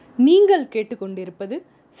நீங்கள் கேட்டுக்கொண்டிருப்பது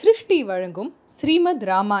சிருஷ்டி வழங்கும் ஸ்ரீமத்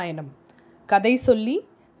ராமாயணம். கதை சொல்லி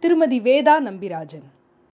திருமதி வேதா நம்பிராஜன்.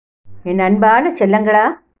 என் அன்பான செல்லங்களா,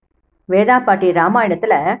 வேதா பாட்டி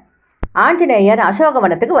ராமாயணத்துல ஆஞ்சநேயர்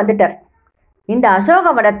அசோகவனத்துக்கு வந்துட்டார். இந்த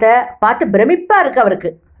அசோகவனத்தை பார்த்து பிரமிப்பா இருக்கு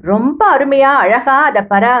அவருக்கு. ரொம்ப அருமையா அழகா அதை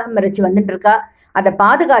பராமரிச்சு வந்துட்டு இருக்கா, அதை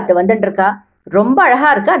பாதுகாத்து வந்துட்டு இருக்கா. ரொம்ப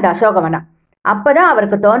அழகா இருக்கு அந்த அசோகவனம். அப்பதான்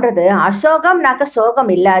அவருக்கு தோன்றது, அசோகம்னாக்க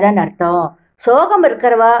சோகம் இல்லாதன்னு அர்த்தம். சோகம்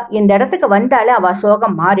இருக்கிறவா இந்த இடத்துக்கு வந்தாலே அவ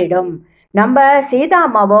சோகம் மாறிடும். நம்ம சீதா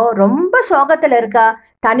அம்மாவோ ரொம்ப சோகத்துல இருக்கா,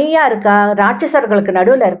 தனியா இருக்கா, ராட்சசர்களுக்கு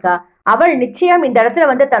நடுவுல இருக்கா. அவள் நிச்சயம் இந்த இடத்துல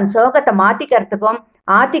வந்து தன் சோகத்தை மாத்திக்கிறதுக்கும்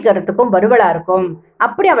ஆத்திக்கிறதுக்கும் வருவளா இருக்கும்.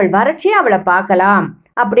 அப்படி அவள் வறட்சியே அவளை பார்க்கலாம்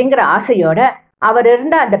அப்படிங்கிற ஆசையோட அவர்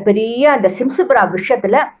இருந்த அந்த பெரிய அந்த சிம்சுபுரா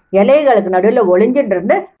விஷயத்துல இலைகளுக்கு நடுவுல ஒளிஞ்சுட்டு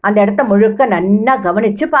இருந்து அந்த இடத்த முழுக்க நன்னா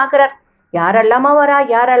கவனிச்சு பாக்குறார். யாரெல்லாமா வரா,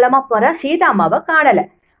 யாரெல்லாமா போறா, சீதாமாவை காணல.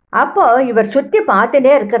 அப்போ இவர் சுத்தி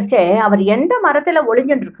பார்த்துட்டே இருக்கிறச்சே அவர் எந்த மரத்துல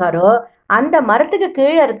ஒளிஞ்சுட்டு இருக்காரோ அந்த மரத்துக்கு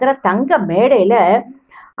கீழே இருக்கிற தங்க மேடையில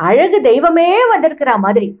அழகு தெய்வமே வந்திருக்கிற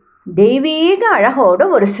மாதிரி தெய்வீக அழகோட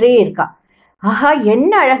ஒரு ஸ்ரீ இருக்கா. ஆஹா,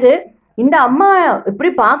 என்ன அழகு! இந்த அம்மா இப்படி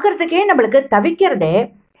பாக்குறதுக்கே நம்மளுக்கு தவிக்கிறதே.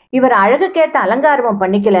 இவர் அழகுக்கேத்த அலங்காரமும்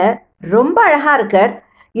பண்ணிக்கல, ரொம்ப அழகா இருக்கார்.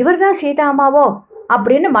 இவர் தான் சீதா அம்மாவோ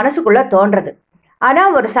அப்படின்னு மனசுக்குள்ள தோன்றது. ஆனா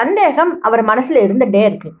ஒரு சந்தேகம் அவர் மனசுல இருந்துட்டே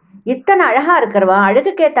இருக்கு. இத்தனை அழகா இருக்கிறவா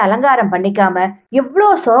அழகுக்கேத்த அலங்காரம் பண்ணிக்காம இவ்வளோ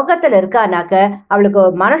சோகத்துல இருக்கானாக்க அவளுக்கு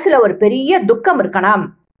மனசுல ஒரு பெரிய துக்கம் இருக்கணும்.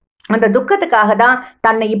 அந்த துக்கத்துக்காக தான்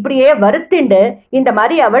தன்னை இப்படியே வருத்திண்டு இந்த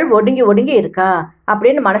மாதிரி அவள் ஒடுங்கி ஒடுங்கி இருக்கா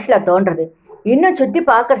அப்படின்னு மனசுல தோன்றது. இன்னும் சுத்தி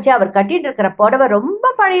பாக்குறச்சு அவர் கட்டிட்டு இருக்கிற புடவை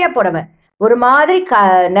ரொம்ப பழைய புடவை, ஒரு மாதிரி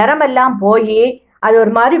நிறமெல்லாம் போய் அது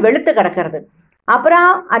ஒரு மாதிரி வெளுத்து கிடக்கிறது.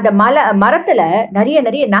 அப்புறம் அந்த மரத்துல நிறைய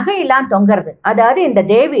நிறைய நகையெல்லாம் தொங்குறது. அதாவது இந்த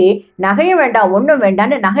தேவி நகையும் வேண்டாம் ஒண்ணும்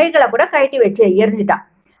வேண்டான்னு நகைகளை கூட கட்டி வச்சு எரிஞ்சுட்டான்.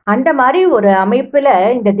 அந்த மாதிரி ஒரு அமைப்புல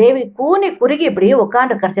இந்த தேவி கூனி குறுகி இப்படி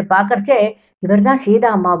உட்காந்துருக்கறச்சு பாக்கறச்சே இவர் தான் சீதா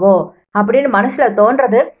அம்மாவோ அப்படின்னு மனசுல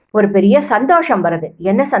தோன்றது. ஒரு பெரிய சந்தோஷம் வருது.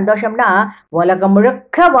 என்ன சந்தோஷம்னா, உலகம்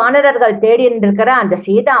முழுக்க வானரர்கள் தேடி இருக்கிற அந்த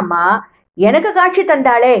சீதா அம்மா எனக்கு காட்சி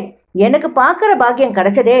தந்தாளே, எனக்கு பாக்குற பாக்கியம்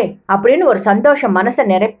கிடைச்சதே அப்படின்னு ஒரு சந்தோஷம் மனசை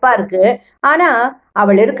நிறைப்பா இருக்கு. ஆனா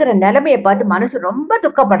அவள் இருக்கிற நிலைமையை பார்த்து மனசு ரொம்ப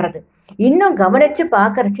துக்கப்படுறது. இன்னும் கவனிச்சு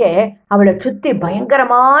பாக்கறச்சே அவளை சுத்தி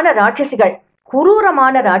பயங்கரமான ராட்சசிகள்,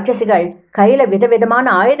 குரூரமான ராட்சசிகள் கையில விதவிதமான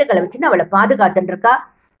ஆயுதங்களை வச்சுன்னு அவளை பாதுகாத்துட்டு இருக்கா,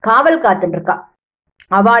 காவல் காத்துட்டு இருக்கா.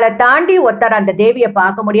 அவளை தாண்டி ஒருத்தர் அந்த தேவியை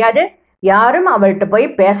பார்க்க முடியாது, யாரும் அவள்கிட்ட போய்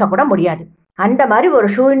பேசக்கூட முடியாது. அந்த மாதிரி ஒரு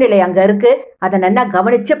சூழ்நிலை அங்க இருக்கு. அதை நல்லா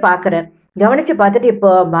கவனிச்சு பாக்குறார். கவனிச்சு பார்த்துட்டு இப்போ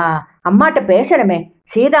அம்மாட்ட பேசணுமே,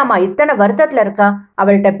 சீதாமா இத்தனை வருத்தத்துல இருக்கா,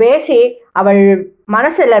 அவள்கிட்ட பேசி அவள்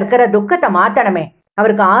மனசுல இருக்கிற துக்கத்தை மாத்தணுமே,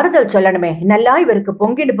 அவருக்கு ஆறுதல் சொல்லணுமே. நல்லா இவருக்கு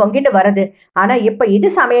பொங்கிட்டு பொங்கிட்டு வருது. ஆனா இப்ப இது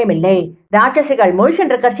சமயம் இல்லை, ராட்சசிகள்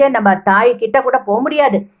முழிச்சுட்டு இருக்கச்சே நம்ம தாய் கிட்ட கூட போக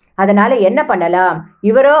முடியாது. அதனால என்ன பண்ணலாம்,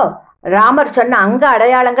 இவரோ ராமர் சொன்ன அங்க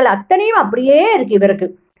அடையாளங்கள் அத்தனையும் அப்படியே இருக்கு இவருக்கு.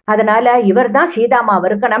 அதனால இவர் தான் சீதாமா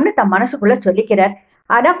இருக்கணும்னு தன் மனசுக்குள்ள சொல்லிக்கிறார்.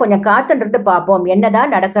 ஆனா கொஞ்சம் காத்துன்றது பார்ப்போம்,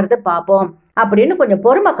 என்னதான் நடக்கிறது பார்ப்போம் அப்படின்னு கொஞ்சம்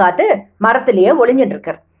பொறுமை காத்து மரத்திலேயே ஒளிஞ்சிட்டு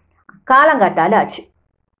இருக்கார். காலங்காத்தால ஆச்சு.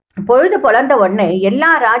 பொழுது பொழந்த உடனே எல்லா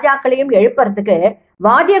ராஜாக்களையும் எழுப்புறதுக்கு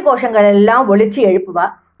வாத்திய கோஷங்கள் எல்லாம் ஒழிச்சு எழுப்புவா.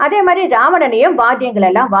 அதே மாதிரி ராவணனையும் வாத்தியங்கள்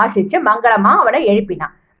எல்லாம் வாசிச்சு மங்களமா அவனை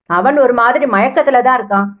எழுப்பினான். அவன் ஒரு மாதிரி மயக்கத்துலதான்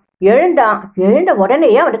இருக்கான். எழுந்த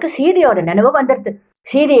உடனேயே அவனுக்கு சீதையோட நினைவு வந்துடுது.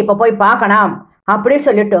 சீதையை இப்ப போய் பார்க்கணும் அப்படின்னு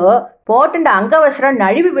சொல்லிட்டு போட்டுண்ட அங்கவசரம்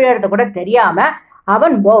நழுவி விழறது கூட தெரியாம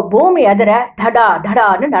அவன் பூமி அதிர தடா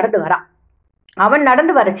தடான்னு நடந்து வரான். அவன்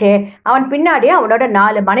நடந்து வரச்சே அவன் பின்னாடியே அவனோட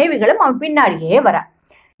 4 மனைவிகளும் அவன் பின்னாடியே வர.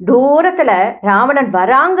 தூரத்துல ராவணன்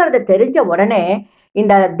வராங்கிறத தெரிஞ்ச உடனே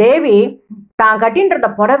இந்த தேவி தான் கட்டின்றத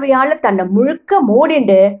புடவையால தன்னை முழுக்க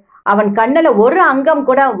மூடிண்டு அவன் கண்ணுல ஒரு அங்கம்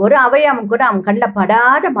கூட ஒரு அவயவம் கூட அவன் கண்ணுல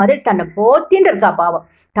படாத மாதிரி தன்னை போத்தின்னு இருக்கா. பாவம்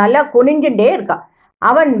தலை குனிஞ்சுட்டே இருக்கா.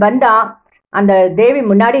 அவன் வந்தான், அந்த தேவி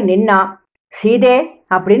முன்னாடி நின்னான். சீதே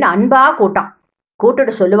அப்படின்னு அன்பா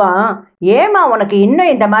கூட்டுட்டு சொல்லுவான், ஏமா உனக்கு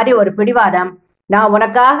இன்னும் இந்த மாதிரி ஒரு பிடிவாதம்? நான்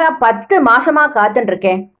உனக்காக 10 மாசமா காத்துட்டு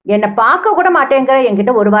இருக்கேன், என்னை பார்க்க கூட மாட்டேங்கிற,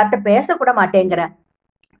 என்கிட்ட ஒரு வார்த்தை பேச கூட மாட்டேங்கிற.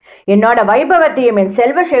 என்னோட வைபவத்தையும் என்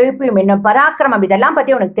செல்வ செழிப்பையும் என்னோட பராக்கிரமம் இதெல்லாம்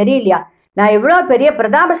பத்தி உனக்கு தெரியலையா? நான் இவ்வளவு பெரிய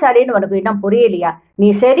பிரதாபசாலின்னு உனக்கு இன்னும் புரியலையா? நீ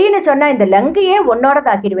சரின்னு சொன்னா இந்த லங்கையே உன்னோட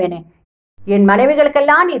தாக்கிடுவேனே. என்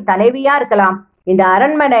மனைவிகளுக்கெல்லாம் நீ தலைவியா இருக்கலாம், இந்த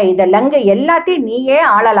அரண்மனை இந்த லங்கை எல்லாத்தையும் நீயே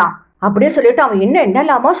ஆளலாம் அப்படின்னு சொல்லிட்டு அவன் இன்னும்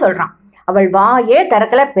என்னெல்லாமோ சொல்றான். அவள் வாயே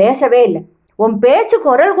திறக்கல, பேசவே இல்லை. உன் பேச்சு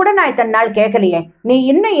குரல் கூட நான் இத்தனை நாள் கேட்கலையே, நீ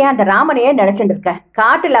இன்னும் ஏன் அந்த ராமனையே நினைச்சுட்டு இருக்க?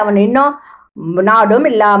 காட்டுல அவன் இன்னும் நாடும்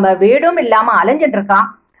இல்லாம வீடும் இல்லாம அலைஞ்சிட்டு இருக்கான்.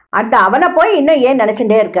 அந்த அவனை போய் இன்னும் ஏன்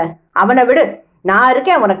நினைச்சுட்டே இருக்க? அவனை விடு, நான்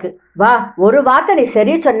இருக்கேன் உனக்கு. வா, ஒரு வார்த்தை நீ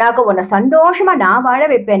சரி சொன்னாக்க உன்னை சந்தோஷமா நான் வாழ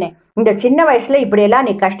வைப்பேனே. இந்த சின்ன வயசுல இப்படி எல்லாம்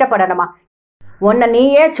நீ கஷ்டப்படணுமா? உன்னை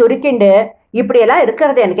நீயே சுருக்கிண்டு இப்படி எல்லாம்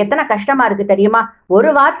இருக்கிறது எனக்கு எத்தனை கஷ்டமா இருக்கு தெரியுமா? ஒரு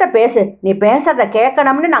வார்த்தை பேசு, நீ பேசுறத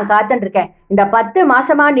கேட்கணும்னு நான் காத்துட்டு இருக்கேன். இந்த 10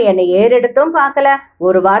 மாசமா நீ என்னை ஏறெடுத்தும் பார்க்கல,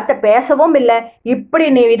 ஒரு வார்த்தை பேசவும் இல்லை. இப்படி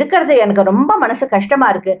நீ இருக்கிறது எனக்கு ரொம்ப மனசு கஷ்டமா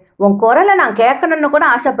இருக்கு. உன் குரலை நான் கேட்கணும்னு கூட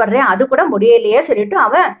ஆசைப்படுறேன், அது கூட முடியலையே சொல்லிட்டு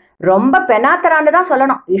அவன் ரொம்ப பெனாத்தரான்னு தான்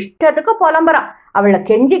சொல்லணும். இஷ்டத்துக்கு புலம்புறான், அவளை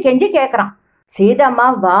கெஞ்சி கெஞ்சி கேட்கறான். சீதம்மா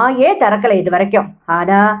வாயே திறக்கல இது வரைக்கும்.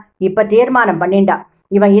 ஆனா இப்ப தீர்மானம் பண்ணிண்டா,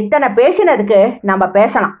 இவன் இத்தனை பேசினதுக்கு நம்ம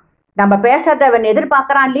பேசலாம். நம்ம பேசுறத அவன்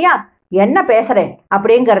எதிர்பார்க்கறான் இல்லையா? என்ன பேசுறேன்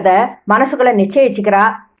அப்படிங்கறத மனசுக்குள்ள நிச்சயிச்சுக்கிறா.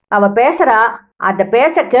 அவ பேசுறா, அந்த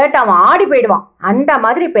பேச்ச கேட்டு அவன் ஆடி போயிடுவான். அந்த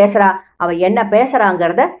மாதிரி பேசுறா. அவ என்ன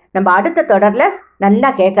பேசுறாங்கிறத நம்ம அடுத்த தொடர்ல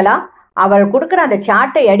நல்லா கேட்கலாம். அவள் கொடுக்குற அந்த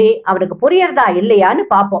சாட்டை அடி அவனுக்கு புரியறதா இல்லையான்னு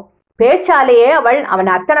பார்ப்போம். பேச்சாலேயே அவள்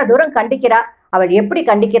அவனை அத்தனை தூரம் கண்டிக்கிறா. அவள் எப்படி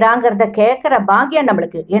கண்டிக்கிறாங்கிறத கேட்கிற பாக்கியம்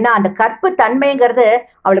நம்மளுக்கு. ஏன்னா அந்த கற்பு தன்மைங்கிறது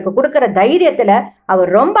அவளுக்கு கொடுக்கிற தைரியத்துல அவர்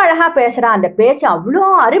ரொம்ப அழகா பேசுறா. அந்த பேச்சு அவ்வளோ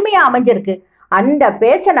அருமையா அமைஞ்சிருக்கு. அந்த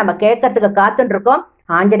பேச்சை நம்ம கேட்கறதுக்கு காத்துட்டு இருக்கோம்.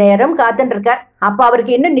 ஆஞ்சநேயரும் காத்துட்டு இருக்கார். அப்ப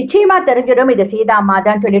அவருக்கு இன்னும் நிச்சயமா தெரிஞ்சிடும் இது சீதா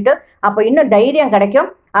அம்மாதான்னு சொல்லிட்டு. அப்ப இன்னும் தைரியம் கிடைக்கும்.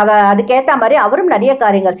 அதுக்கேத்த மாதிரி அவரும் நிறைய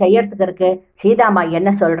காரியங்கள் செய்யறதுக்கு இருக்கு. சீதாமா என்ன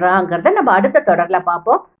சொல்றாங்கிறத நம்ம அடுத்த தொடர்ல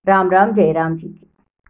பார்ப்போம். ராம் ராம், ஜெயராம்ஜி.